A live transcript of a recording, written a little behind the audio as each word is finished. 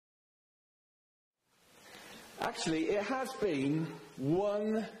Actually, it has been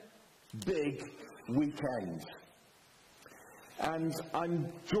one big weekend. And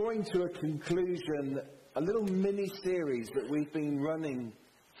I'm drawing to a conclusion a little mini-series that we've been running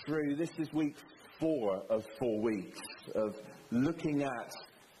through. This is week 4 of 4 weeks of looking at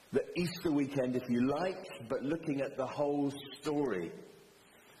the Easter weekend, if you like, but looking at the whole story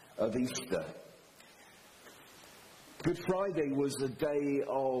of Easter. Good Friday was a day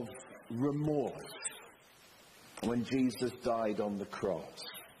of remorse when Jesus died on the cross.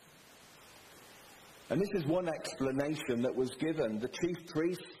 And this is one explanation that was given. The chief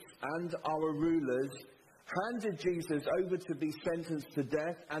priests and our rulers handed Jesus over to be sentenced to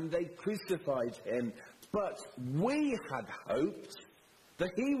death, and they crucified him. But we had hoped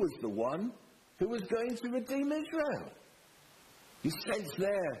that he was the one who was going to redeem Israel. You sense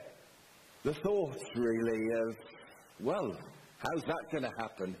there the thoughts, really, of, well, how's that going to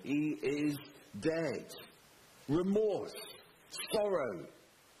happen? He is dead. Remorse, sorrow,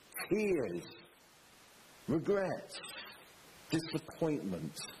 tears, regrets,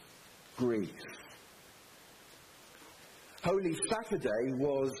 disappointment, grief. Holy Saturday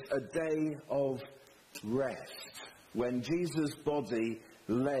was a day of rest when Jesus' body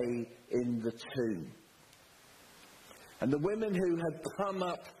lay in the tomb. And the women who had come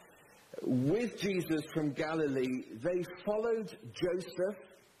up with Jesus from Galilee, they followed Joseph.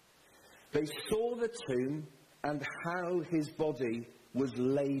 They saw the tomb and how his body was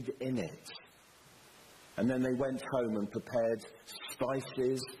laid in it. And then they went home and prepared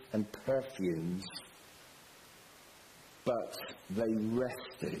spices and perfumes. But they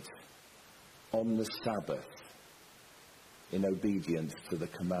rested on the Sabbath in obedience to the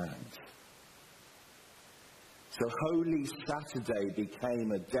command. So Holy Saturday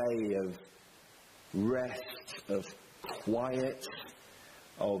became a day of rest, of quiet,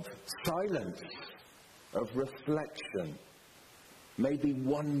 of silence, of reflection, maybe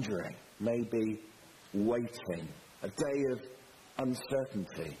wondering, maybe waiting, a day of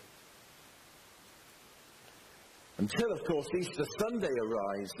uncertainty. Until, of course, Easter Sunday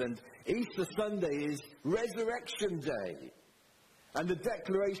arrives, and Easter Sunday is Resurrection Day. And the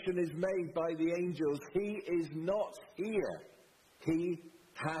declaration is made by the angels, he is not here, he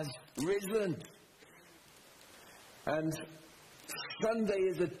has risen. And Sunday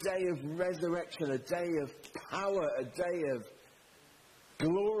is a day of resurrection, a day of power, a day of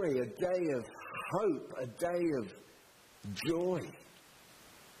glory, a day of hope, a day of joy.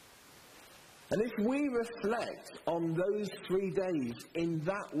 And if we reflect on those 3 days in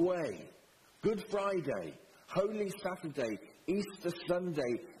that way, Good Friday, Holy Saturday, Easter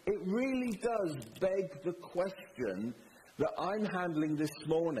Sunday, it really does beg the question that I'm handling this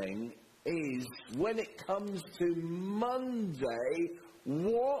morning is, when it comes to Monday,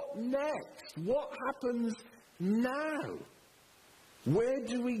 what next? What happens now? Where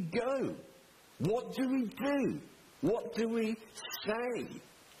do we go? What do we do? What do we say?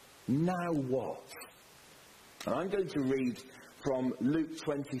 Now what? And I'm going to read from Luke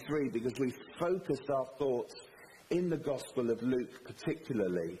 23 because we focused our thoughts in the Gospel of Luke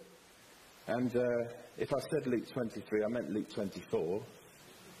particularly. And if I said Luke 23, I meant Luke 24.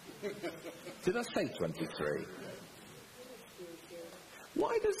 Did I say 23?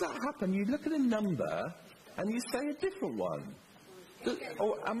 Why does that happen? You look at a number and you say a different one.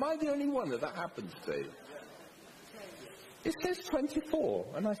 Or am I the only one that happens to? It says 24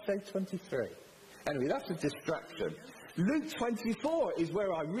 and I say 23. Anyway, that's a distraction. Luke 24 is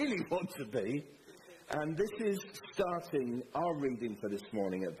where I really want to be. And this is starting our reading for this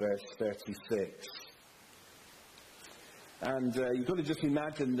morning at verse 36. And you've got to just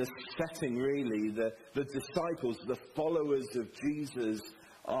imagine the setting, really. The disciples, the followers of Jesus,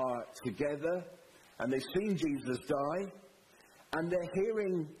 are together, and they've seen Jesus die, and they're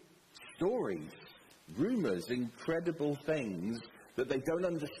hearing stories, rumours, incredible things that they don't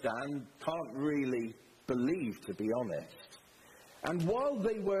understand, can't really believe, to be honest. And while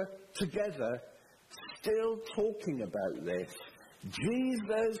they were together, still talking about this,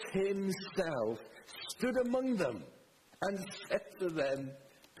 Jesus himself stood among them and said to them,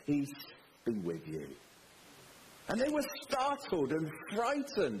 "Peace be with you." And they were startled and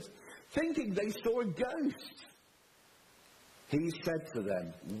frightened, thinking they saw a ghost. He said to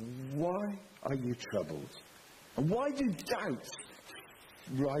them, "Why are you troubled? And why do doubts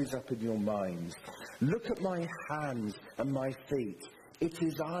rise up in your minds? Look at my hands and my feet. It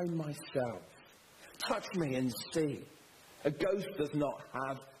is I myself. Touch me and see. A ghost does not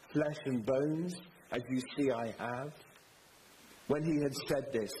have flesh and bones, as you see I have." When he had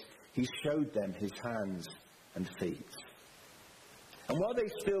said this, he showed them his hands and feet. And while they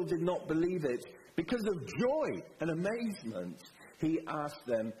still did not believe it, because of joy and amazement, he asked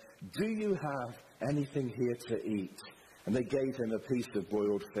them, "Do you have anything here to eat?" And they gave him a piece of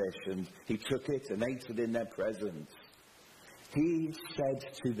boiled fish, and he took it and ate it in their presence. He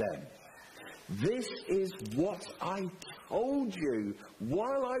said to them, "This is what I told you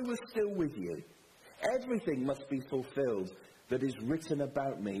while I was still with you. Everything must be fulfilled that is written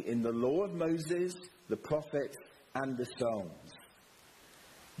about me in the law of Moses, the prophets, and the Psalms."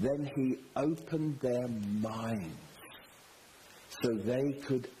 Then he opened their minds so they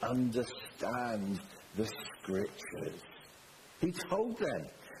could understand the Scriptures. He told them,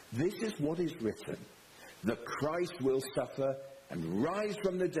 "This is what is written. The Christ will suffer and rise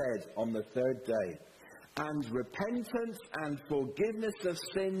from the dead on the third day. And repentance and forgiveness of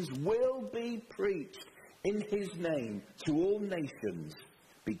sins will be preached in his name to all nations,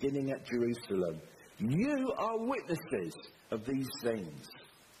 beginning at Jerusalem. You are witnesses of these things.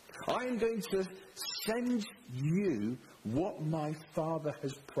 I am going to send you what my Father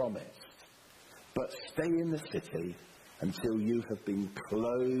has promised. But stay in the city until you have been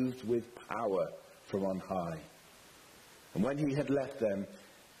clothed with power from on high." And when he had left them,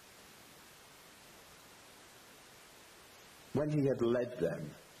 when he had led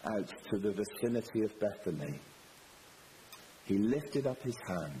them out to the vicinity of Bethany, he lifted up his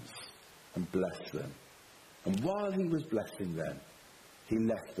hands and blessed them. And while he was blessing them, he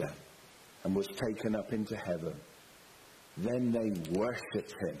left them and was taken up into heaven. Then they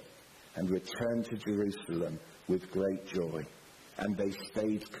worshipped him and returned to Jerusalem with great joy. And they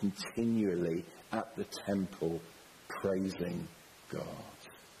stayed continually at the temple, praising God.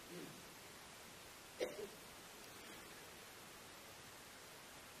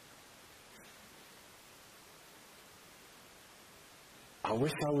 I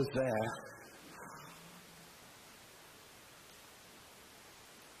wish I was there.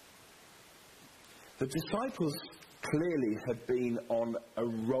 The disciples clearly had been on a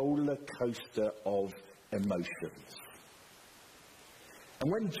roller coaster of emotions.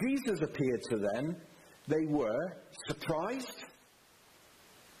 And when Jesus appeared to them, they were surprised,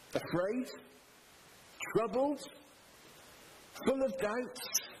 afraid, troubled, full of doubts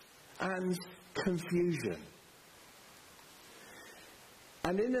and confusion.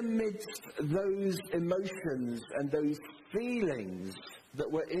 And in amidst those emotions and those feelings that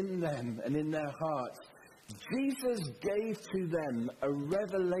were in them and in their hearts, Jesus gave to them a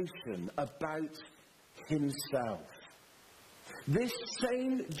revelation about himself. This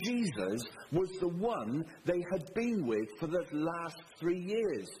same Jesus was the one they had been with for the last 3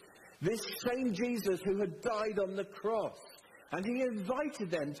 years. This same Jesus who had died on the cross. And he invited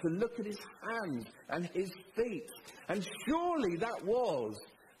them to look at his hands and his feet. And surely that was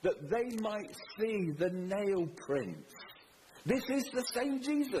that they might see the nail prints. This is the same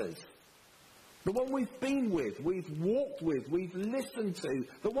Jesus. The one we've been with, we've walked with, we've listened to.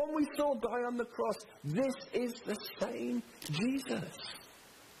 The one we saw die on the cross. This is the same Jesus.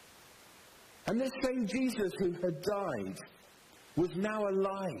 And this same Jesus who had died was now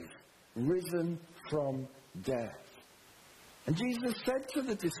alive, risen from death. And Jesus said to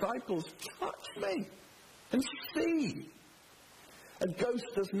the disciples, "Touch me and see. A ghost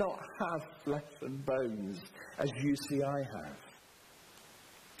does not have flesh and bones, as you see I have."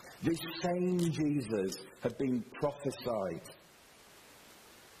 This same Jesus had been prophesied.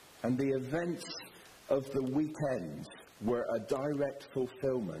 And the events of the weekend were a direct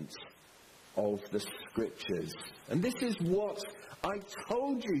fulfillment of the Scriptures. And this is what I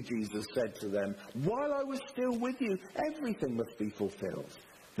told you, Jesus said to them. While I was still with you, everything must be fulfilled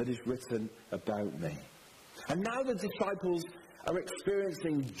that is written about me. And now the disciples are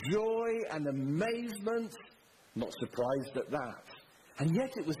experiencing joy and amazement. Not surprised at that. And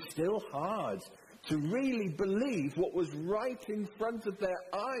yet it was still hard to really believe what was right in front of their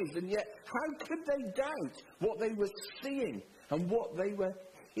eyes. And yet, how could they doubt what they were seeing and what they were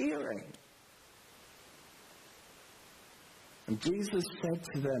hearing? And Jesus said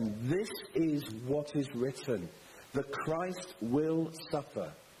to them, "This is what is written. The Christ will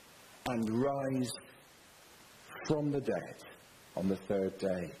suffer and rise from the dead on the third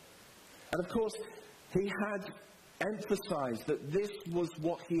day." And of course, he had emphasized that this was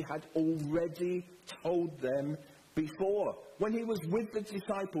what he had already told them before, when he was with the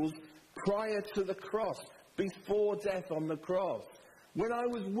disciples prior to the cross, before death on the cross. When I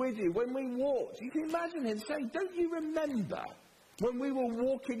was with you, when we walked, you can imagine him saying, "Don't you remember when we were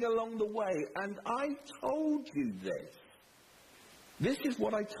walking along the way and I told you this? This is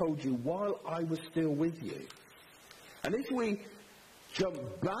what I told you while I was still with you." And if we jump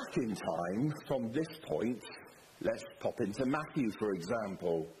back in time from this point, let's pop into Matthew, for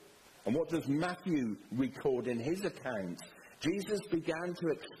example. And what does Matthew record in his account? Jesus began to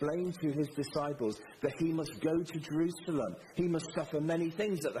explain to his disciples that he must go to Jerusalem. He must suffer many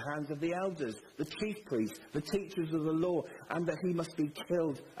things at the hands of the elders, the chief priests, the teachers of the law, and that he must be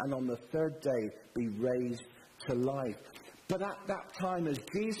killed and on the third day be raised to life. But at that time, as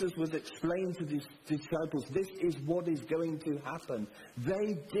Jesus was explaining to his disciples, this is what is going to happen,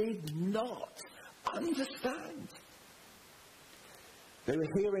 they did not understand. They were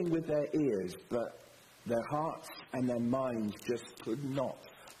hearing with their ears, but their hearts and their minds just could not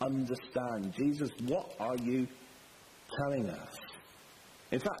understand. Jesus, what are you telling us?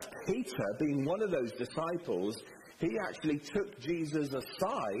 In fact, Peter, being one of those disciples, he actually took Jesus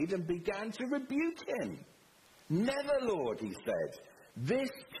aside and began to rebuke him. Never, Lord, he said, this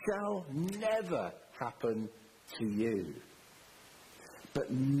shall never happen to you. But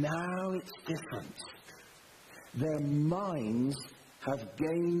now it's different. Their minds have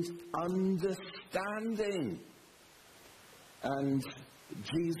gained understanding. And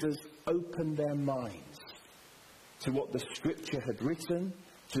Jesus opened their minds to what the Scripture had written,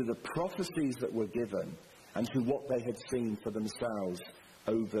 to the prophecies that were given, and to what they had seen for themselves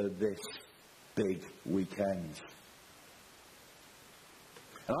over this big weekend.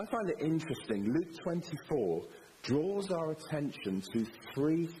 And I find it interesting, Luke 24 draws our attention to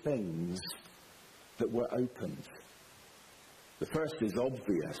three things that were opened. The first is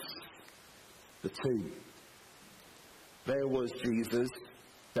obvious, the tomb. There was Jesus,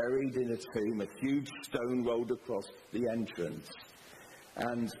 buried in a tomb, a huge stone rolled across the entrance.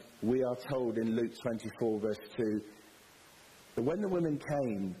 And we are told in Luke 24, verse 2, that when the women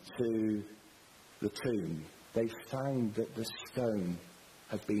came to the tomb, they found that the stone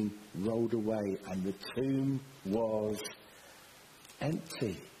had been rolled away and the tomb was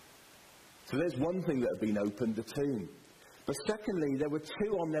empty. So there's one thing that had been opened, the tomb. But secondly, there were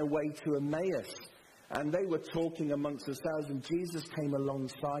two on their way to Emmaus, and they were talking amongst themselves, and Jesus came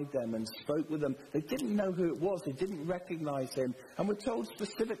alongside them and spoke with them. They didn't know who it was. They didn't recognize him. And we're told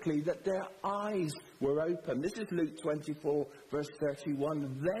specifically that their eyes were open. This is Luke 24, verse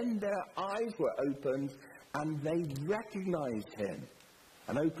 31. Then their eyes were opened, and they recognized him.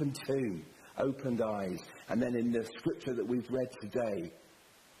 An open tomb, opened eyes. And then in the scripture that we've read today,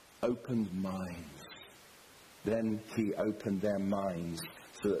 opened minds. Then he opened their minds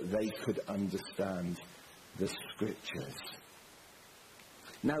so that they could understand the Scriptures.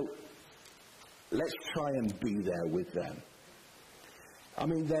 Now, let's try and be there with them. I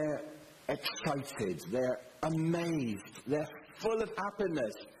mean, they're excited, they're amazed, they're full of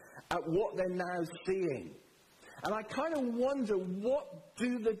happiness at what they're now seeing. And I kind of wonder, what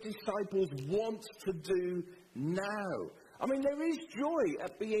do the disciples want to do now? I mean, there is joy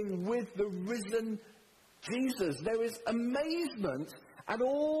at being with the risen Jesus. There is amazement at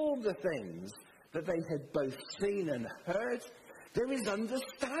all the things that they had both seen and heard. There is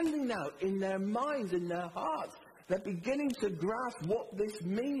understanding now in their minds, in their hearts. They're beginning to grasp what this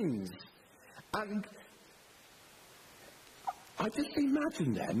means. And I just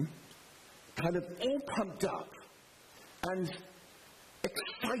imagine them kind of all pumped up and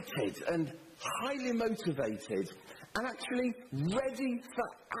excited and highly motivated and actually ready for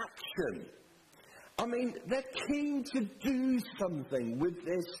action. I mean, they're keen to do something with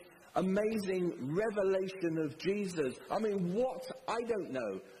this amazing revelation of Jesus. I mean, what? I don't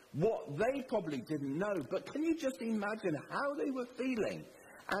know. What they probably didn't know. But can you just imagine how they were feeling?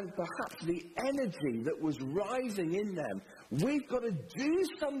 And perhaps the energy that was rising in them. We've got to do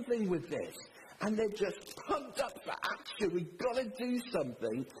something with this. And they're just pumped up for action. We've got to do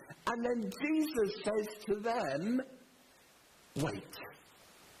something. And then Jesus says to them, wait.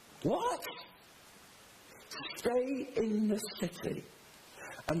 What? Stay in the city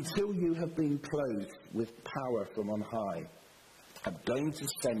until you have been clothed with power from on high. I'm going to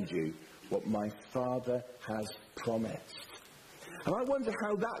send you what my Father has promised. And I wonder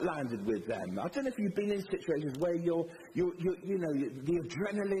how that landed with them. I don't know if you've been in situations where you know, the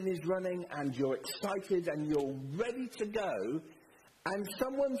adrenaline is running and you're excited and you're ready to go, and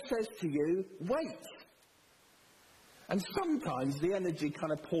someone says to you, wait. And sometimes the energy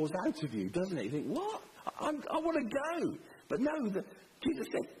kind of pours out of you, doesn't it? You think, what? I want to go. But no, Jesus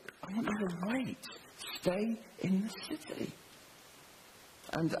said, I want you to wait. Stay in the city.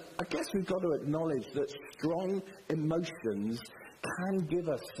 And I guess we've got to acknowledge that strong emotions can give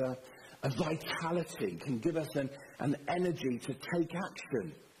us a vitality, can give us an energy to take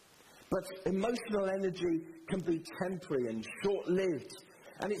action. But emotional energy can be temporary and short-lived.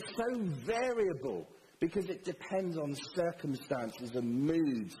 And it's so variable because it depends on circumstances and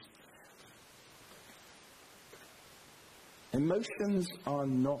moods. Emotions are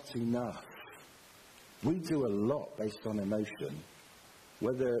not enough. We do a lot based on emotion.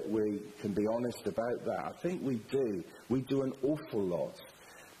 Whether we can be honest about that, I think we do. We do an awful lot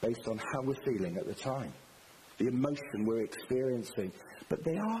based on how we're feeling at the time, the emotion we're experiencing. But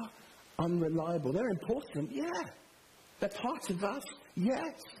they are unreliable. They're important, yeah. They're part of us,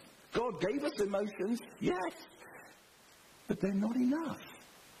 yes. God gave us emotions, yes. But they're not enough.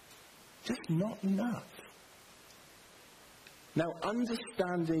 Just not enough. Now,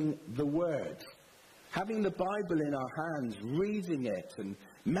 understanding the Word, having the Bible in our hands, reading it and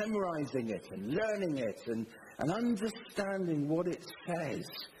memorizing it and learning it and understanding what it says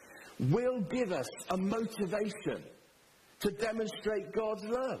will give us a motivation to demonstrate God's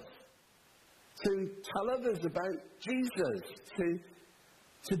love, to tell others about Jesus,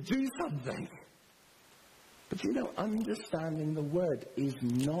 to do something. But you know, understanding the Word is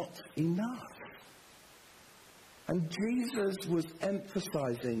not enough. And Jesus was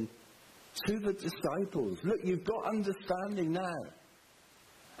emphasizing to the disciples, look, you've got understanding now.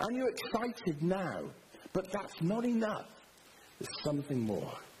 And you're excited now. But that's not enough. There's something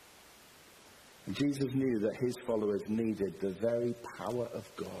more. And Jesus knew that his followers needed the very power of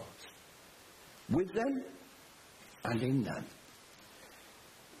God with them and in them.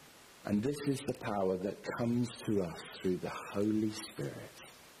 And this is the power that comes to us through the Holy Spirit,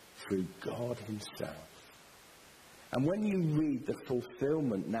 through God himself. And when you read the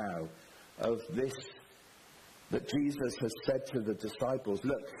fulfillment now of this, that Jesus has said to the disciples,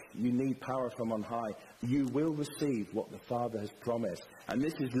 look, you need power from on high. You will receive what the Father has promised. And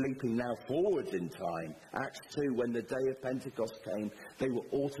this is leaping now forward in time. Acts 2, when the day of Pentecost came, they were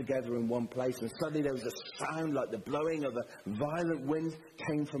all together in one place. And suddenly there was a sound like the blowing of a violent wind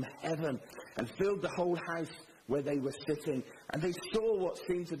came from heaven and filled the whole house where they were sitting. And they saw what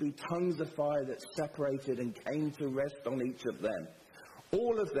seemed to be tongues of fire that separated and came to rest on each of them.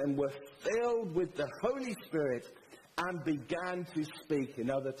 All of them were filled with the Holy Spirit and began to speak in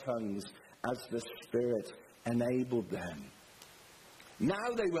other tongues as the Spirit enabled them. Now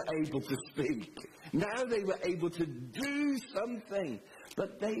they were able to speak. Now they were able to do something.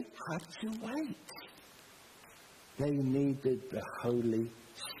 But they had to wait. They needed the Holy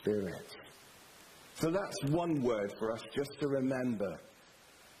Spirit. So that's one word for us just to remember.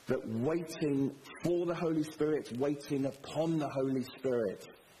 That waiting for the Holy Spirit, waiting upon the Holy Spirit,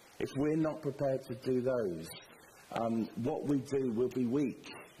 if we're not prepared to do those, what we do will be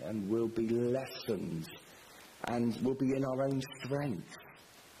weak and will be lessened and will be in our own strength.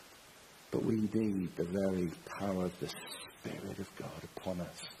 But we need the very power of the Spirit of God upon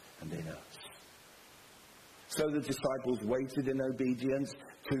us and in us. So the disciples waited in obedience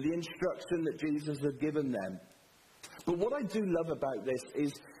to the instruction that Jesus had given them. But what I do love about this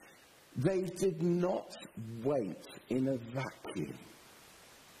is they did not wait in a vacuum.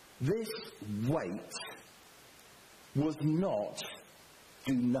 This wait was not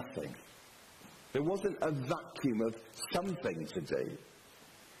do nothing. There wasn't a vacuum of something to do.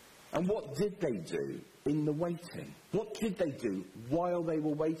 And what did they do in the waiting? What did they do while they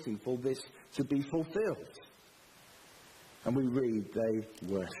were waiting for this to be fulfilled? And we read they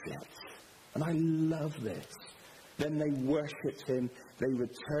worshipped. And I love this. Then they worshipped him. They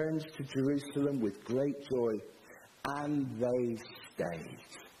returned to Jerusalem with great joy. And they stayed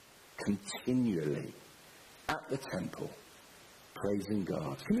continually at the temple, praising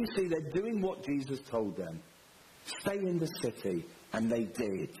God. Can you see they're doing what Jesus told them? Stay in the city. And they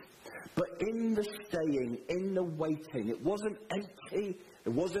did. But in the staying, in the waiting, it wasn't empty.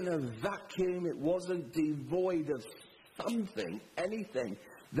 It wasn't a vacuum. It wasn't devoid of something, anything.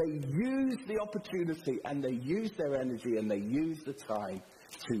 They used the opportunity and they used their energy and they used the time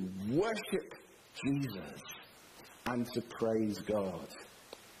to worship Jesus and to praise God.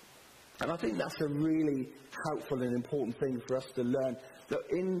 And I think that's a really helpful and important thing for us to learn, that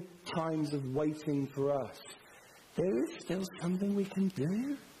in times of waiting for us, there is still something we can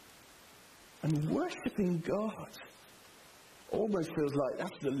do. And worshipping God almost feels like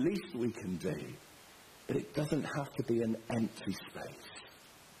that's the least we can do. But it doesn't have to be an empty space.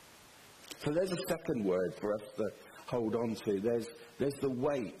 So there's a second word for us to hold on to. There's the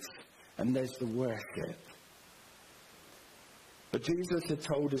wait and there's the worship. But Jesus had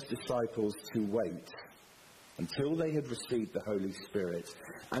told his disciples to wait until they had received the Holy Spirit.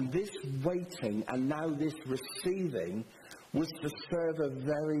 And this waiting and now this receiving was to serve a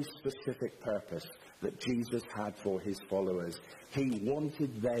very specific purpose that Jesus had for his followers. He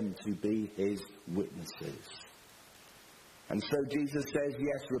wanted them to be his witnesses. And so Jesus says,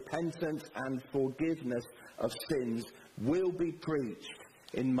 yes, repentance and forgiveness of sins will be preached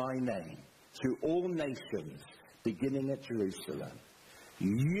in my name to all nations, beginning at Jerusalem,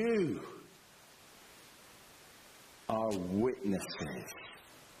 you are witnesses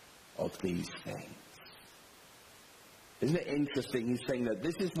of these things. Isn't it interesting? He's saying that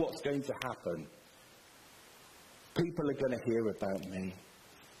this is what's going to happen. People are going to hear about me.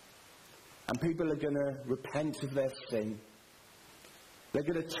 And people are going to repent of their sin. They're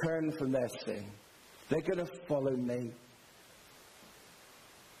going to turn from their sin. They're going to follow me.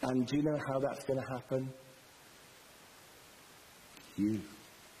 And do you know how that's going to happen?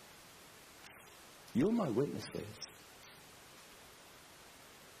 You're my witnesses.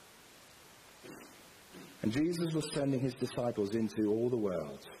 And Jesus was sending his disciples into all the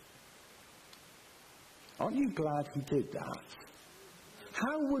world. Aren't you glad he did that?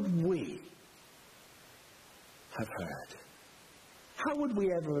 How would we have heard? How would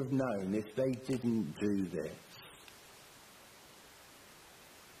we ever have known if they didn't do this?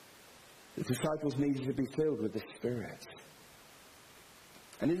 The disciples needed to be filled with the Spirit.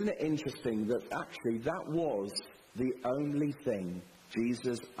 And isn't it interesting that actually that was the only thing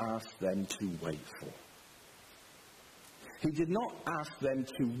Jesus asked them to wait for? He did not ask them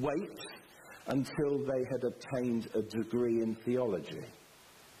to wait until they had obtained a degree in theology.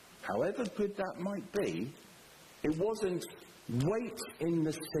 However good that might be, it wasn't wait in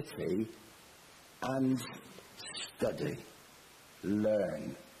the city and study,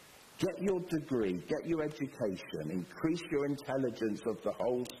 learn. Get your degree, get your education, increase your intelligence of the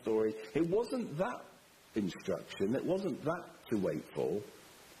whole story. It wasn't that instruction, it wasn't that to wait for.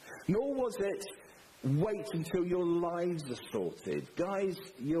 Nor was it wait until your lives are sorted. Guys,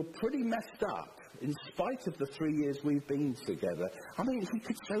 you're pretty messed up in spite of the 3 years we've been together. I mean, he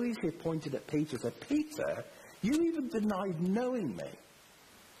could so easily have pointed at Peter and said, Peter, you even denied knowing me.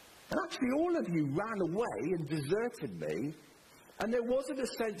 And actually all of you ran away and deserted me. And there wasn't a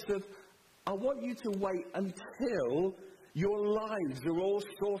sense of, I want you to wait until your lives are all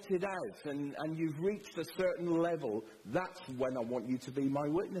sorted out and you've reached a certain level. That's when I want you to be my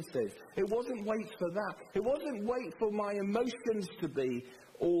witnesses. It wasn't wait for that. It wasn't wait for my emotions to be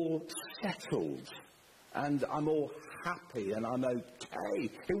all settled and I'm all happy and I'm okay.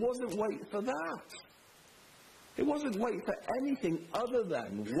 It wasn't wait for that. It wasn't wait for anything other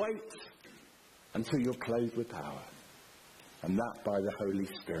than wait until you're clothed with power. And that by the Holy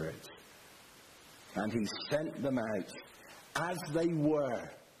Spirit. And he sent them out as they were,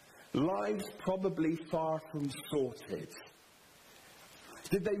 lives probably far from sorted.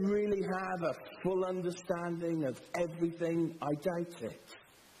 Did they really have a full understanding of everything? I doubt it.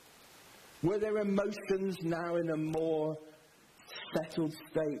 Were their emotions now in a more settled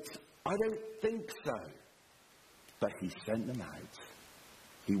state? I don't think so. But he sent them out.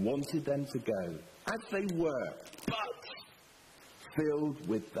 He wanted them to go as they were, but filled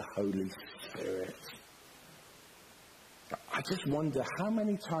with the Holy Spirit. I just wonder, how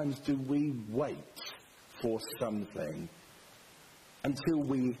many times do we wait for something until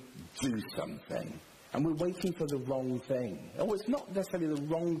we do something? And we're waiting for the wrong thing. Oh, it's not necessarily the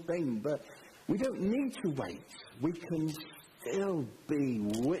wrong thing, but we don't need to wait. We can still be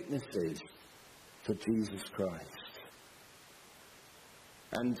witnesses for Jesus Christ.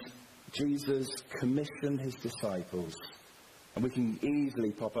 And Jesus commissioned his disciples. And we can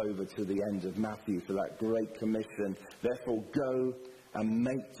easily pop over to the end of Matthew for that great commission. Therefore, go and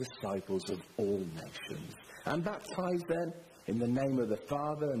make disciples of all nations. And baptize them in the name of the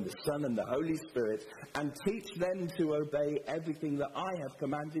Father and the Son and the Holy Spirit. And teach them to obey everything that I have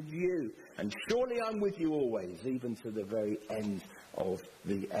commanded you. And surely I'm with you always, even to the very end of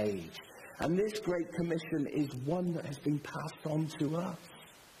the age. And this great commission is one that has been passed on to us.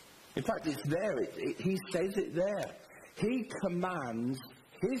 In fact, it's there. He says it there. He commands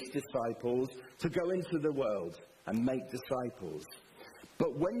his disciples to go into the world and make disciples.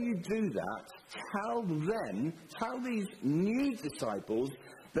 But when you do that, tell these new disciples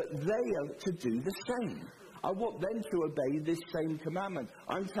that they are to do the same. I want them to obey this same commandment.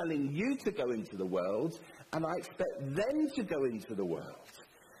 I'm telling you to go into the world, and I expect them to go into the world.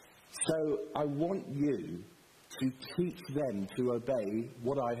 So I want you to teach them to obey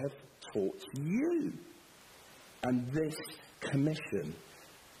what I have taught you. And this commission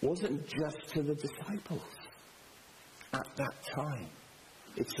wasn't just to the disciples at that time.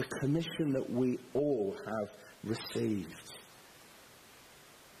 It's a commission that we all have received.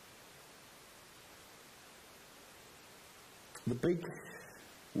 The big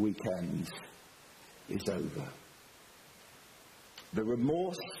weekend is over. The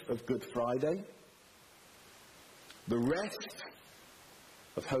remorse of Good Friday, the rest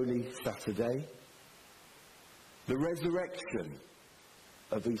of Holy Saturday, the resurrection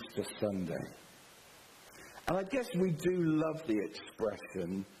of Easter Sunday. And I guess we do love the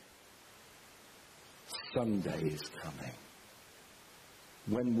expression, Sunday is coming.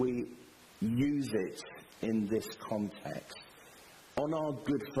 When we use it in this context, on our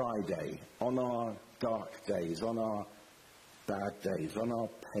Good Friday, on our dark days, on our bad days, on our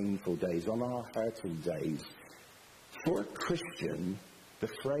painful days, on our hurting days, for a Christian, the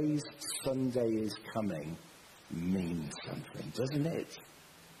phrase Sunday is coming means something, doesn't it?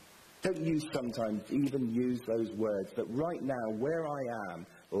 Don't you sometimes even use those words, but right now, where I am,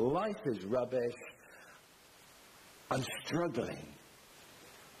 life is rubbish, I'm struggling.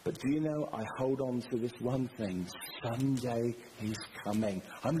 But do you know, I hold on to this one thing, Sunday is coming.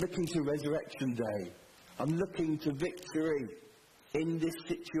 I'm looking to Resurrection Day. I'm looking to victory in this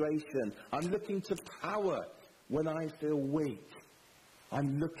situation. I'm looking to power when I feel weak.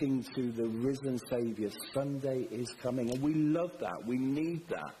 I'm looking to the risen Saviour. Sunday is coming. And we love that. We need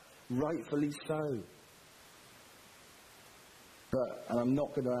that. Rightfully so. But, and I'm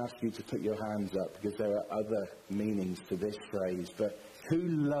not going to ask you to put your hands up because there are other meanings to this phrase, but who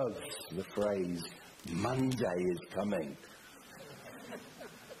loves the phrase, Monday is coming?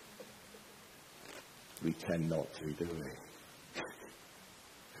 We tend not to, do we?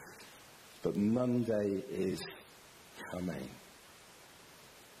 But Monday is coming.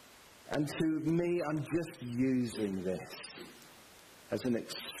 And to me, I'm just using this as an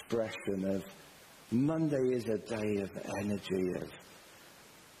expression of Monday is a day of energy,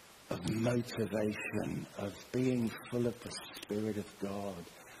 of motivation, of being full of the Spirit of God,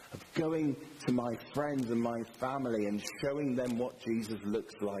 of going to my friends and my family and showing them what Jesus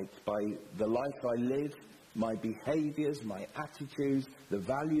looks like by the life I live, my behaviours, my attitudes, the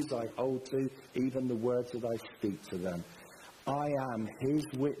values I hold to, even the words that I speak to them. I am his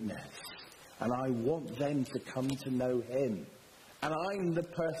witness, and I want them to come to know him. And I'm the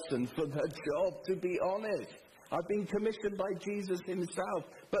person for the job, to be honest. I've been commissioned by Jesus himself.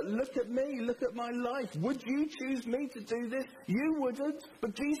 But look at me, look at my life. Would you choose me to do this? You wouldn't,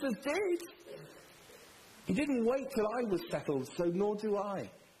 but Jesus did. He didn't wait till I was settled, so nor do I.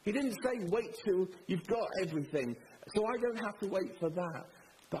 He didn't say, wait till you've got everything, so I don't have to wait for that.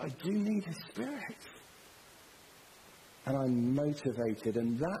 But I do need his Spirit. And I'm motivated,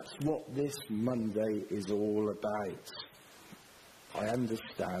 and that's what this Monday is all about. I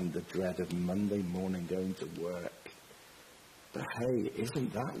understand the dread of Monday morning going to work. But hey,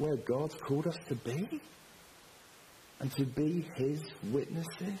 isn't that where God's called us to be? And to be his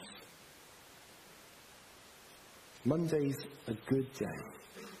witnesses? Monday's a good day.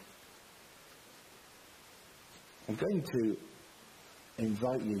 I'm going to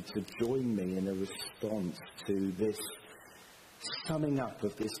invite you to join me in a response to this summing up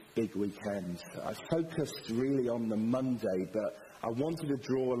of this big weekend. I focused really on the Monday, but I wanted to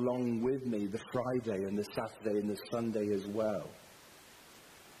draw along with me the Friday and the Saturday and the Sunday as well.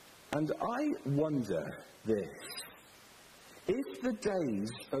 And I wonder this. If the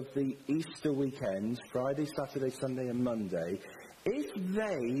days of the Easter weekend, Friday, Saturday, Sunday and Monday, if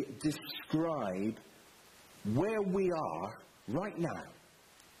they describe where we are right now,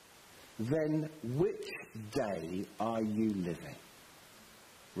 then which day are you living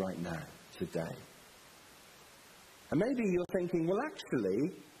right now, today? And maybe you're thinking, well,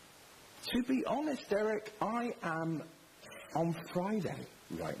 actually, to be honest, Derek, I am on Friday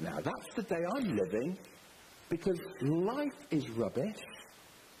right now. That's the day I'm living because life is rubbish.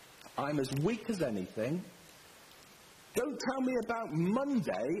 I'm as weak as anything. Don't tell me about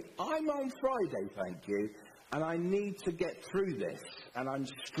Monday. I'm on Friday, thank you. And I need to get through this. And I'm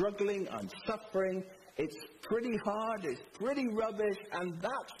struggling, I'm suffering. It's pretty hard, it's pretty rubbish, and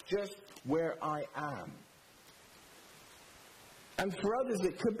that's just where I am. And for others,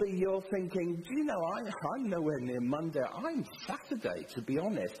 it could be you're thinking, do you know, I'm nowhere near Monday. I'm Saturday, to be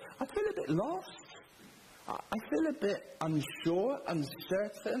honest. I feel a bit lost. I feel a bit unsure,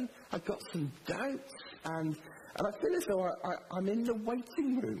 uncertain. I've got some doubts. And I feel as though I'm in the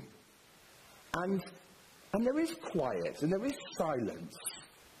waiting room. And there is quiet, and there is silence.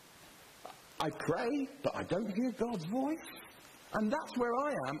 I pray, but I don't hear God's voice. And that's where I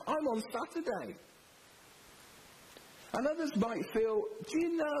am. I'm on Saturday. And others might feel, do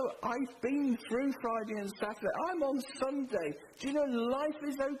you know, I've been through Friday and Saturday. I'm on Sunday. Do you know, life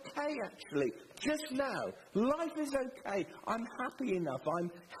is okay, actually. Just now, life is okay. I'm happy enough.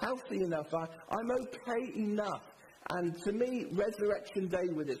 I'm healthy enough. I'm okay enough. And to me, Resurrection Day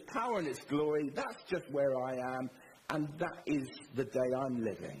with its power and its glory, that's just where I am. And that is the day I'm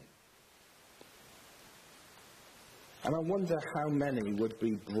living. And I wonder how many would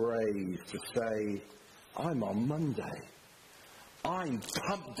be brave to say, I'm on Monday. I'm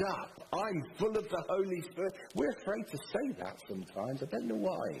pumped up. I'm full of the Holy Spirit. We're afraid to say that sometimes. I don't know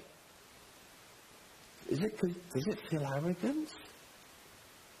why. Does it feel arrogant?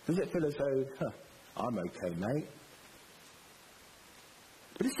 Does it feel as though, I'm okay, mate?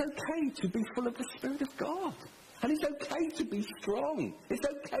 But it's okay to be full of the Spirit of God. And it's okay to be strong. It's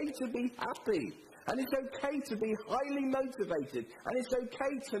okay to be happy. And it's okay to be highly motivated. And it's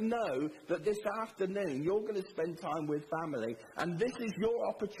okay to know that this afternoon you're going to spend time with family. And this is your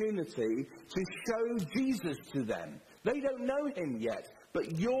opportunity to show Jesus to them. They don't know him yet,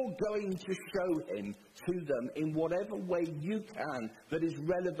 but you're going to show him to them in whatever way you can that is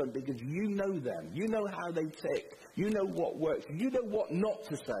relevant, because you know them. You know how they tick. You know what works. You know what not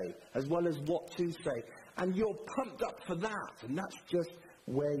to say as well as what to say. And you're pumped up for that. And that's just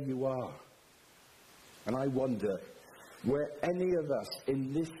where you are. And I wonder where any of us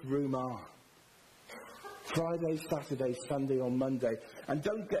in this room are. Friday, Saturday, Sunday or Monday. And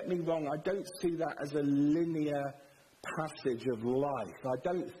don't get me wrong, I don't see that as a linear passage of life. I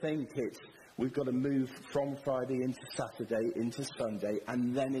don't think it's we've got to move from Friday into Saturday, into Sunday,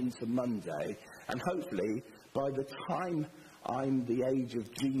 and then into Monday. And hopefully, by the time I'm the age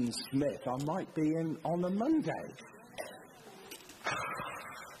of Gene Smith, I might be in on a Monday.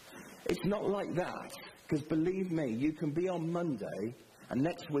 It's not like that. Because believe me, you can be on Monday, and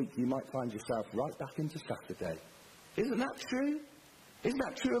next week you might find yourself right back into Saturday. Isn't that true? Isn't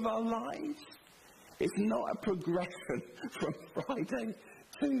that true of our lives? It's not a progression from Friday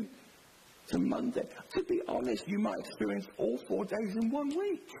to Monday. To be honest, you might experience all 4 days in 1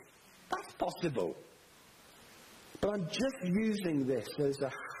 week. That's possible. But I'm just using this as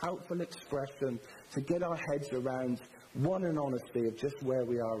a helpful expression to get our heads around, one, in honesty, of just where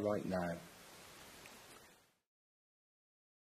we are right now.